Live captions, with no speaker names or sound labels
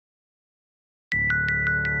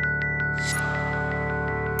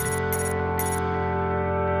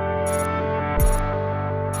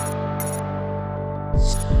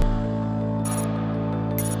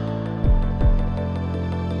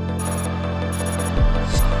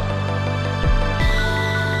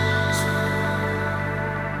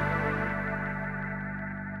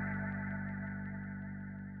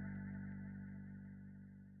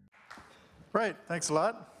Great, thanks a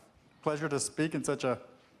lot. Pleasure to speak in such a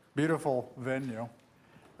beautiful venue.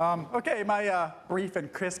 Okay, my brief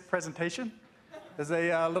and crisp presentation is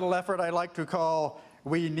a little effort I like to call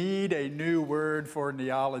 "We Need a New Word for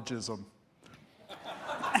Neologism."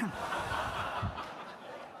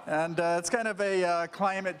 And it's kind of a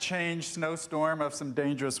climate change snowstorm of some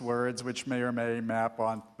dangerous words which may or may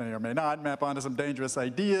not map onto some dangerous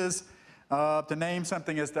ideas. To name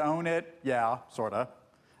something is to own it, yeah, sorta.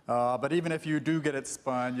 But even if you do get it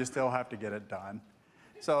spun, you still have to get it done.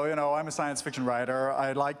 So, you know, I'm a science fiction writer.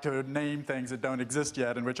 I like to name things that don't exist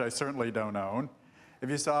yet and which I certainly don't own. If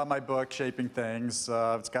you saw my book, Shaping Things,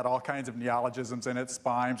 it's got all kinds of neologisms in it,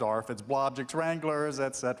 spimes, orphids, blobjects, wranglers,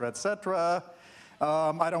 et cetera, et cetera.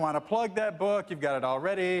 I don't want to plug that book. You've got it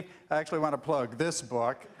already. I actually want to plug this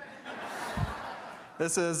book.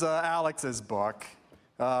 This is Alex's book,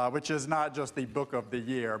 which is not just the book of the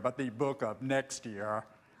year, but the book of next year.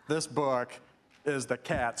 This book is the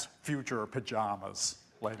cat's future pajamas,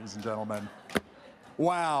 ladies and gentlemen.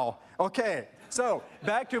 Wow. Okay, so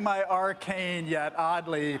back to my arcane yet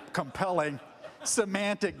oddly compelling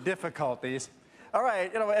semantic difficulties. All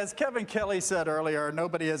right, you know, as Kevin Kelly said earlier,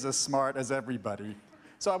 nobody is as smart as everybody.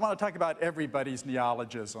 So I want to talk about everybody's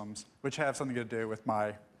neologisms, which have something to do with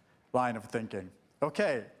my line of thinking.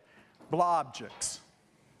 Okay, blobjects.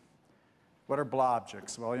 What are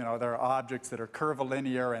blobjects? Well, you know, they're objects that are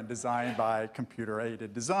curvilinear and designed by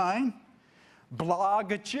computer-aided design.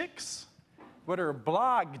 Blogjects. What are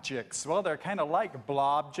blogjects? Well, they're kind of like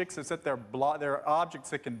blobjects, except they're objects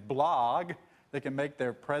that can blog. They can make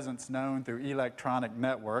their presence known through electronic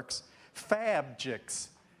networks. Fabjects.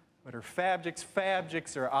 What are fabjects?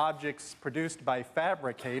 Fabjects are objects produced by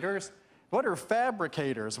fabricators. What are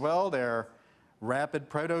fabricators? Well, they're rapid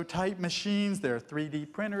prototype machines. They're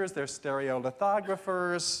 3D printers. They're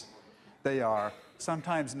stereolithographers. They are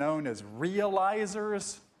sometimes known as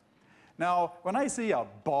realizers. Now, when I see a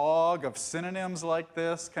bog of synonyms like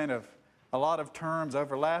this, kind of a lot of terms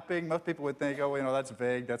overlapping, most people would think, oh, you know, that's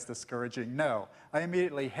vague, that's discouraging. No, I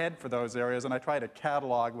immediately head for those areas and I try to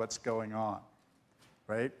catalog what's going on,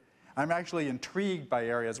 right? I'm actually intrigued by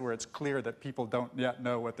areas where it's clear that people don't yet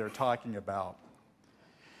know what they're talking about.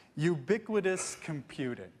 Ubiquitous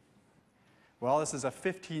computing. Well, this is a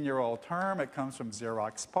 15-year-old term. It comes from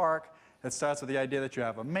Xerox PARC. It starts with the idea that you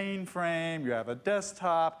have a mainframe, you have a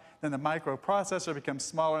desktop, then the microprocessor becomes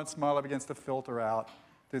smaller and smaller, begins to filter out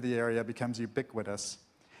through the area, becomes ubiquitous.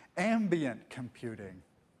 Ambient computing.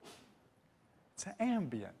 It's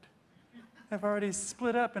ambient. They've already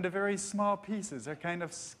split up into very small pieces. They're kind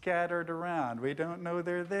of scattered around. We don't know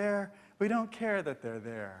they're there. We don't care that they're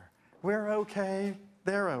there. We're okay.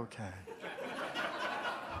 They're okay.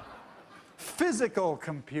 Physical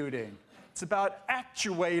computing. It's about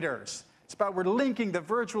actuators. It's about we're linking the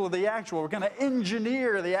virtual to the actual. We're going to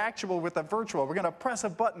engineer the actual with the virtual. We're going to press a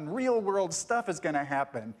button. Real-world stuff is going to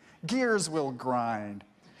happen. Gears will grind.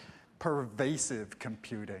 Pervasive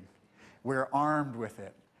computing. We're armed with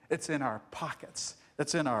it. It's in our pockets.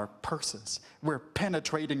 It's in our purses. We're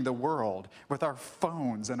penetrating the world with our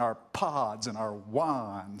phones and our pods and our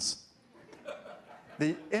wands.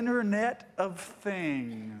 The Internet of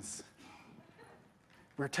Things.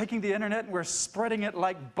 We're taking the internet and we're spreading it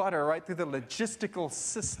like butter right through the logistical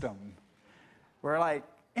system. We're like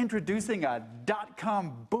introducing a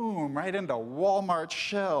dot-com boom right into Walmart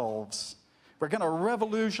shelves. We're going to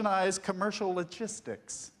revolutionize commercial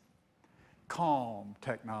logistics. Calm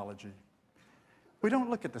technology. We don't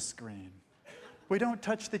look at the screen. We don't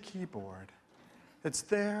touch the keyboard. It's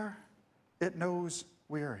there. It knows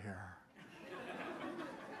we're here.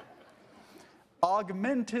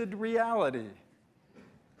 Augmented reality.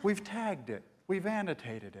 We've tagged it. We've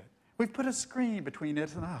annotated it. We've put a screen between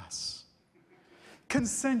it and us.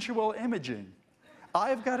 Consensual imaging.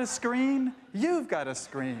 I've got a screen. You've got a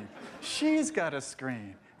screen. She's got a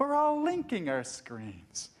screen. We're all linking our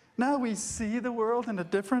screens. Now we see the world in a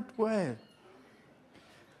different way.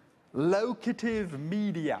 Locative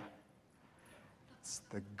media. It's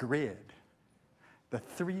the grid. The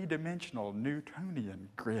three-dimensional Newtonian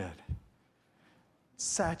grid.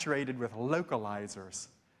 Saturated with localizers.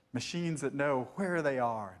 Machines that know where they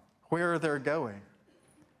are, where they're going.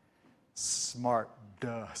 Smart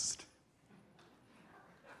dust.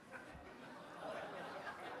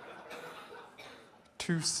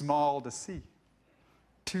 Too small to see.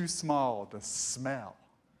 Too small to smell.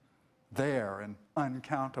 There in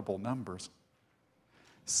uncountable numbers.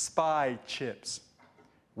 Spy chips.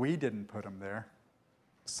 We didn't put them there.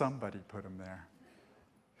 Somebody put them there.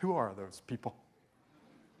 Who are those people?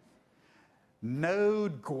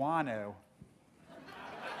 Node guano.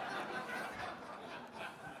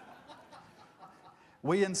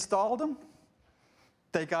 We installed them.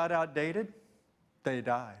 They got outdated. They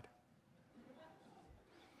died.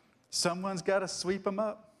 Someone's got to sweep them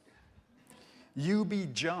up.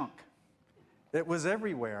 UB junk. It was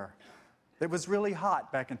everywhere. It was really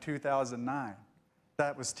hot back in 2009.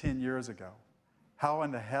 That was 10 years ago. How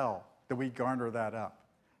in the hell do we garner that up?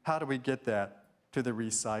 How do we get that to the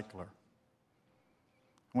recycler?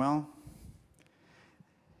 Well,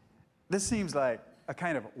 this seems like a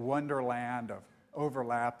kind of wonderland of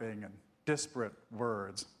overlapping and disparate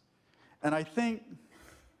words. And I think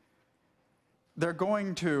they're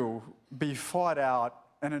going to be fought out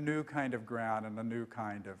in a new kind of ground, in a new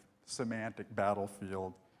kind of semantic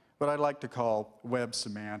battlefield, what I like to call web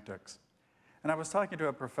semantics. And I was talking to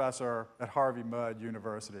a professor at Harvey Mudd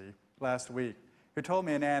University last week who told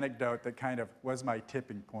me an anecdote that kind of was my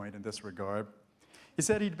tipping point in this regard. He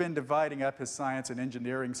said he'd been dividing up his science and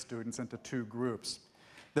engineering students into two groups,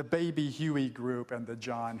 the Baby Huey group and the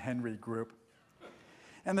John Henry group.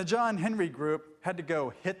 And the John Henry group had to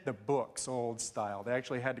go hit the books, old style. They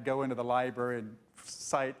actually had to go into the library and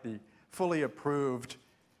cite the fully approved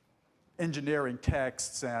engineering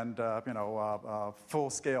texts and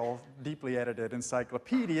full-scale, deeply edited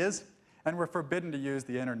encyclopedias, and were forbidden to use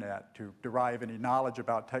the internet to derive any knowledge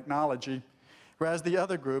about technology, whereas the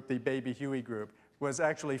other group, the Baby Huey group, was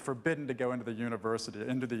actually forbidden to go into the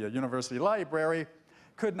university library,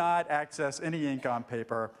 could not access any ink on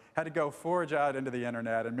paper, had to go forge out into the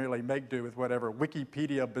internet and merely make do with whatever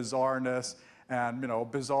Wikipedia bizarreness and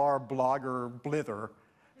bizarre blogger blither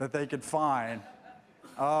that they could find.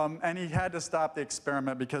 And he had to stop the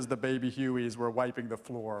experiment because the Baby Hueys were wiping the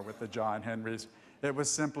floor with the John Henrys. It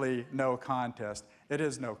was simply no contest. It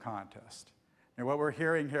is no contest. And what we're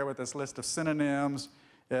hearing here with this list of synonyms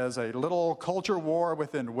is a little culture war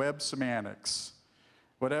within web semantics.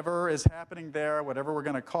 Whatever is happening there, whatever we're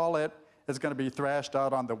going to call it, is going to be thrashed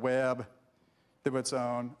out on the web through its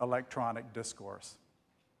own electronic discourse.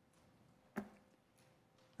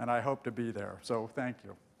 And I hope to be there, so thank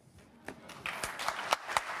you.